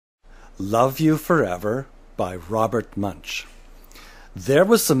Love You Forever by Robert Munsch. There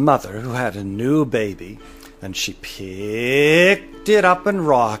was a mother who had a new baby, and she picked it up and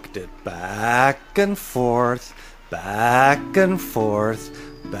rocked it back and forth, back and forth,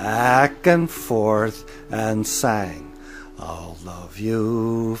 back and forth, and sang, I'll love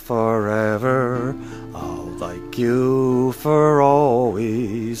you forever, I'll like you for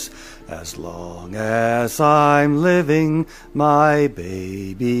always, as long as I'm living, my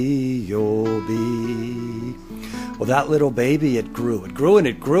baby you'll be. Well, that little baby, it grew and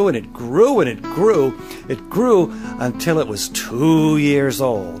it grew and it grew and it grew. It grew until it was 2 years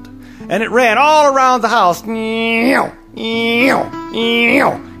old. And it ran all around the house.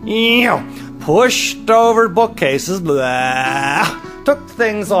 Pushed over bookcases, blah, took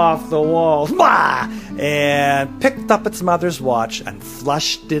things off the walls, blah, and picked up its mother's watch and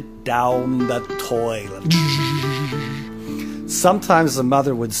flushed it down the toilet. Sometimes the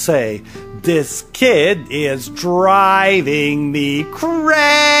mother would say, this kid is driving me crazy.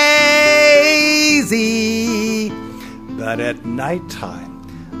 But at nighttime,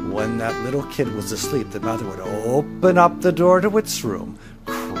 when that little kid was asleep, the mother would open up the door to its room,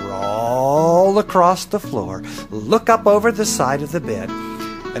 crawl across the floor, look up over the side of the bed,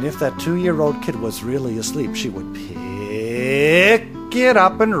 and if that 2-year-old kid was really asleep, she would pick it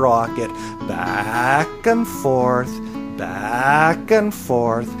up and rock it back and forth, back and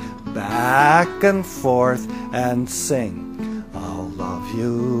forth, back and forth, and sing, I'll love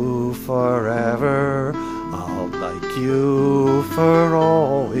you forever, I'll like you for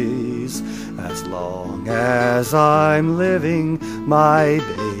always, as long as I'm living, my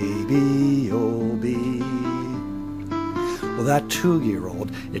baby you'll be. Well, that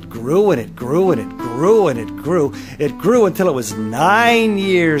 2-year-old, it grew and it grew and it grew and it grew. It grew until it was 9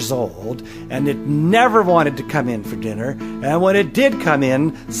 years old, and it never wanted to come in for dinner. And when it did come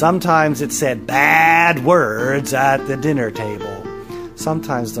in, sometimes it said bad words at the dinner table.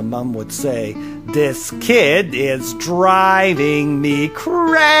 Sometimes the mom would say, this kid is driving me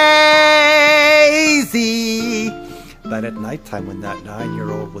crazy. But at nighttime, when that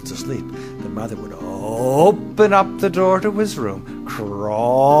 9-year-old was asleep, the mother would open up the door to his room,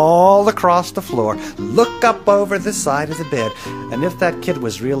 crawl across the floor, look up over the side of the bed, and if that kid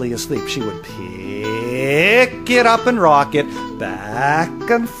was really asleep, she would pick it up and rock it back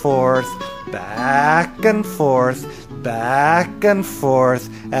and forth, back and forth, back and forth,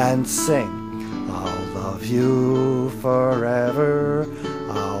 and sing, I'll love you forever,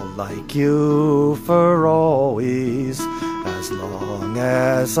 I'll like you for always, as long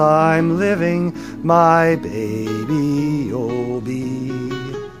as I'm living, my baby you'll be.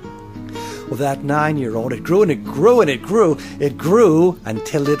 Well, that 9-year-old, it grew and it grew and it grew. It grew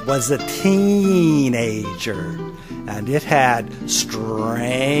until it was a teenager. And it had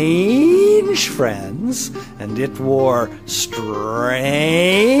strange friends, and it wore strange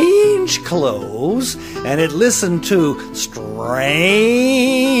clothes, and it listened to strange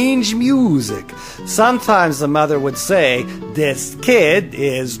music. Sometimes the mother would say, this kid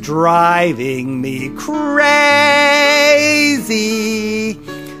is driving me crazy.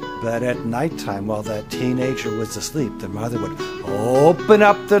 But at nighttime, while that teenager was asleep, the mother would open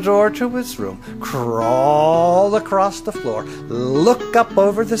up the door to his room, crawl across the floor, look up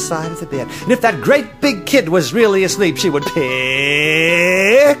over the side of the bed. And if that great big kid was really asleep, she would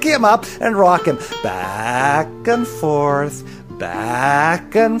pick him up and rock him back and forth,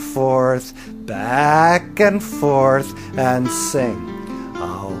 back and forth, back and forth, and sing,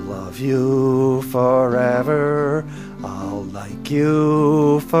 I'll love you forever, I'll like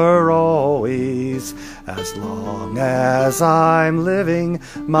you for always, as long as I'm living,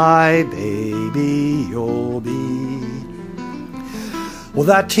 my baby you'll be. Well,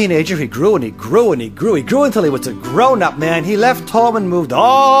 that teenager, he grew and he grew and he grew. He grew until he was a grown-up man. He left home and moved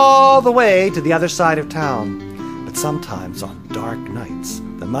all the way to the other side of town. But sometimes on dark nights,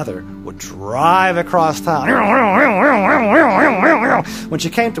 the mother would drive across town. When she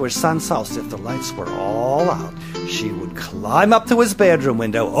came to her son's house, if the lights were all out, she would climb up to his bedroom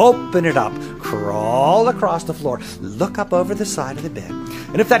window, open it up, crawl across the floor, look up over the side of the bed.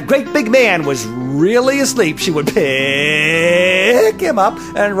 And if that great big man was really asleep, she would pick him up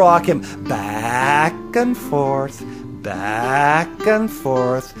and rock him back and forth, back and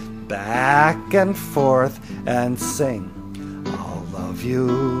forth, back and forth, and sing, I'll love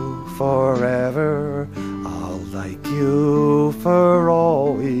you forever, I'll like you for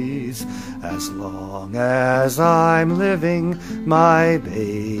always, as long as I'm living, my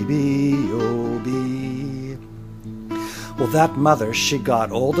baby you'll be. Well, that mother, she got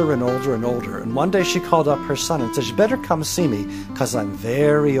older and older and older, and one day she called up her son and said, "You better come see me, 'cause I'm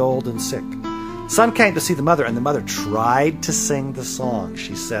very old and sick." Son came to see the mother, and the mother tried to sing the song.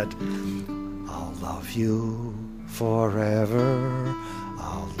 She said, "I'll love you forever,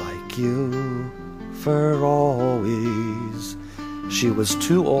 I'll like you for always." She was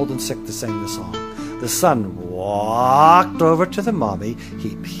too old and sick to sing the song. The son walked over to the mommy.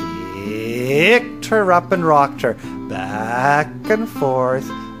 He picked her up and rocked her back and forth,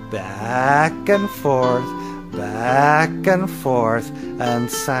 back and forth, back and forth,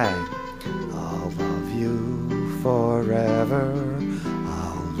 and sang, "I'll love you forever,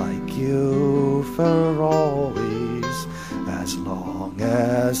 I'll like you for always, as long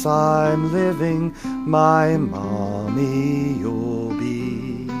as I'm living, my mommy you'll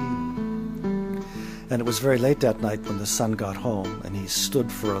be." And it was very late that night when the son got home, and he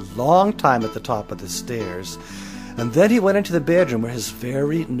stood for a long time at the top of the stairs. And then he went into the bedroom where his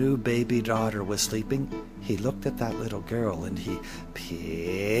very new baby daughter was sleeping. He looked at that little girl, and he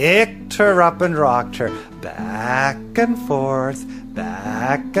picked her up and rocked her back and forth,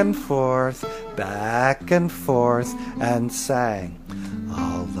 back and forth, back and forth, and sang,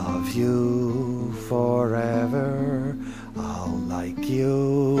 "I'll love you forever, I'll like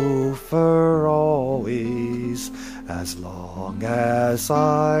you for always, as long as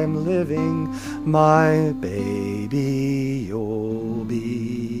I'm living, my baby you'll be."